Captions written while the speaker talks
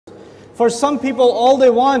For some people, all they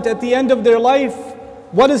want at the end of their life,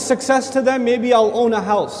 what is success to them? Maybe I'll own a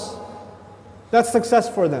house. That's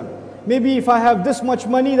success for them. Maybe if I have this much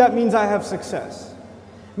money, that means I have success.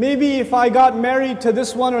 Maybe if I got married to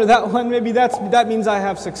this one or that one, maybe that means I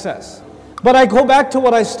have success. But I go back to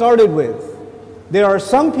what I started with. There are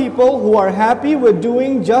some people who are happy with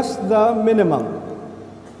doing just the minimum.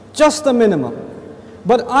 Just the minimum.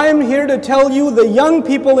 But I am here to tell you, the young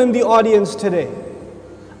people in the audience today,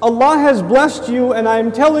 Allah has blessed you, and I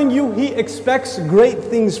am telling you, He expects great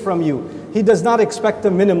things from you. He does not expect the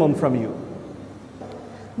minimum from you.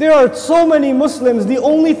 There are so many Muslims, the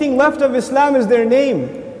only thing left of Islam is their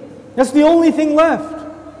name. That's the only thing left.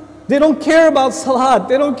 They don't care about salat,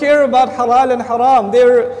 they don't care about halal and haram.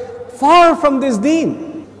 They're far from this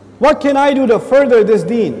deen. What can I do to further this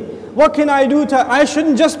deen? What can I do I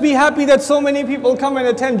shouldn't just be happy that so many people come and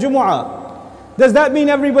attend Jumu'ah. Does that mean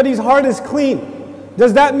everybody's heart is clean?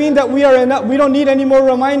 Does that mean that we don't need any more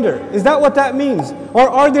reminder? Is that what that means? Or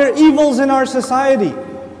are there evils in our society?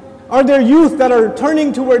 Are there youth that are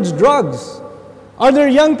turning towards drugs? Are there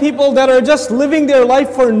young people that are just living their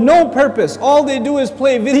life for no purpose? All they do is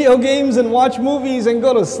play video games and watch movies and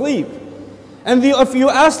go to sleep. And if you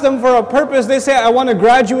ask them for a purpose, they say, I want to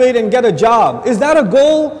graduate and get a job. Is that a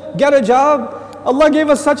goal? Get a job? Allah gave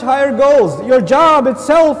us such higher goals. Your job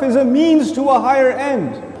itself is a means to a higher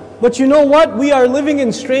end. But you know what? We are living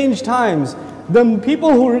in strange times. The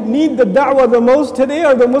people who need the da'wah the most today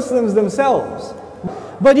are the Muslims themselves.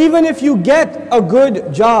 But even if you get a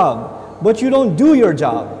good job, but you don't do your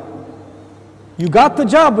job. You got the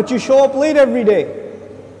job, but you show up late every day.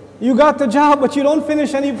 You got the job, but you don't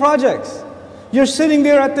finish any projects. You're sitting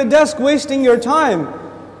there at the desk wasting your time.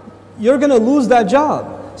 You're going to lose that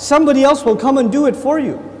job. Somebody else will come and do it for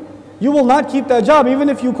you. You will not keep that job even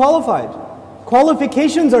if you qualified.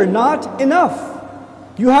 Qualifications are not enough.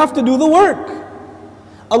 You have to do the work.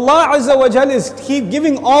 Allah Azza wa Jal is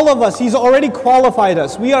giving all of us, He's already qualified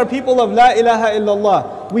us. We are people of La ilaha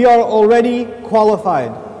illallah. We are already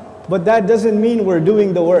qualified. But that doesn't mean we're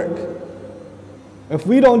doing the work. If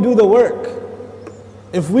we don't do the work,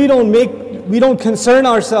 if we don't concern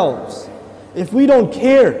ourselves, if we don't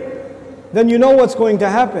care, then you know what's going to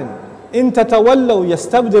happen. إِن تَتَوَلَّوْا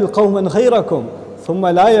يَسْتَبْدِلْ قَوْمًا غَيْرَكُمْ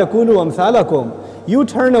ثُمَّ لَا يَكُونُوا أَمْثَالَكُمْ. You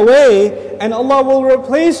turn away and Allah will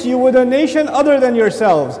replace you with a nation other than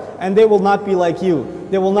yourselves, and they will not be like you.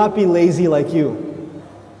 They will not be lazy like you.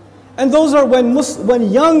 And those are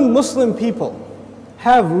when young Muslim people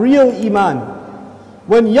have real iman,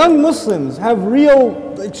 when young Muslims have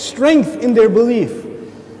real strength in their belief,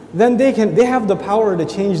 then they have the power to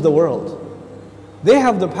change the world. They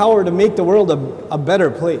have the power to make the world a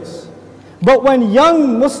better place. But when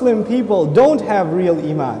young Muslim people don't have real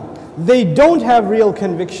iman, they don't have real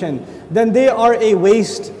conviction, then they are a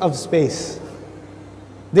waste of space.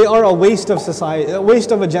 They are a waste of society, a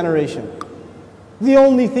waste of a generation. The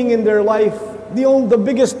only thing in their life,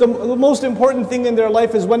 the most important thing in their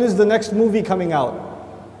life is, when is the next movie coming out?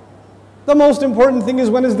 The most important thing is,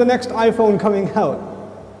 when is the next iPhone coming out?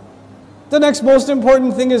 The next most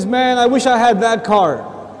important thing is, man, I wish I had that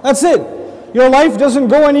car. That's it. Your life doesn't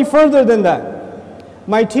go any further than that.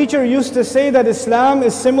 My teacher used to say that Islam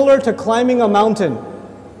is similar to climbing a mountain.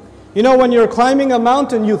 You know, when you're climbing a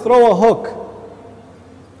mountain, you throw a hook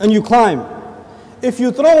and you climb. If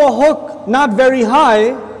you throw a hook not very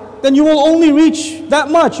high, then you will only reach that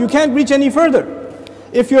much. You can't reach any further.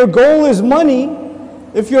 If your goal is money,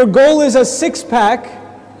 if your goal is a six-pack,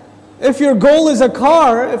 if your goal is a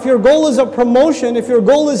car, if your goal is a promotion, if your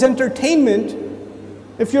goal is entertainment,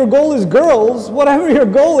 if your goal is girls, whatever your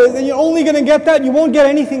goal is, then you're only going to get that. You won't get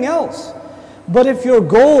anything else. But if your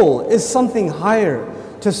goal is something higher,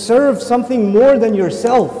 to serve something more than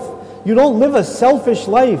yourself, you don't live a selfish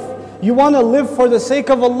life. You want to live for the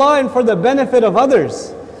sake of Allah and for the benefit of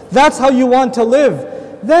others. That's how you want to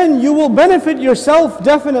live. Then you will benefit yourself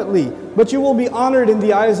definitely, but you will be honored in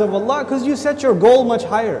the eyes of Allah because you set your goal much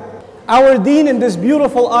higher. Our deen, in this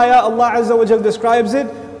beautiful ayah, Allah Azza wa Jal describes it,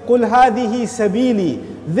 قُلْ هَذِهِ سَبِيلِي.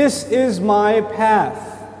 This is my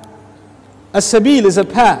path. As-sabil is a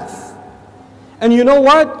path. And you know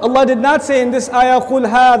what? Allah did not say in this ayah, قُلْ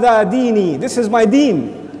هَذَا دِينِي. This is my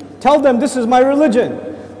deen. Tell them this is my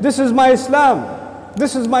religion. This is my Islam.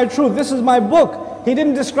 This is my truth. This is my book. He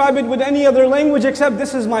didn't describe it with any other language except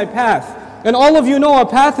this is my path. And all of you know a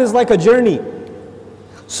path is like a journey.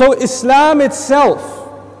 So Islam itself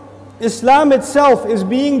is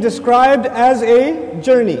being described as a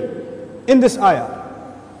journey in this ayah.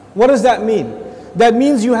 What does that mean? That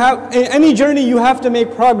means in any journey you have to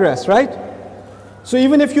make progress, right? So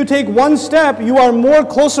even if you take one step, you are more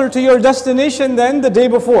closer to your destination than the day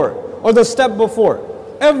before. or the step before.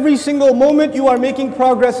 Every single moment you are making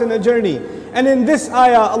progress in a journey. And in this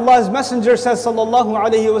ayah, Allah's Messenger says, sallallahu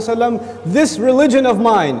alayhi wasallam, this religion of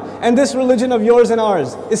mine and this religion of yours and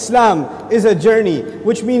ours, Islam, is a journey,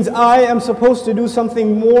 which means I am supposed to do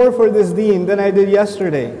something more for this deen than I did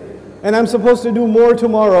yesterday. And I'm supposed to do more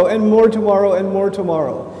tomorrow and more tomorrow and more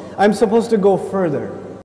tomorrow. I'm supposed to go further.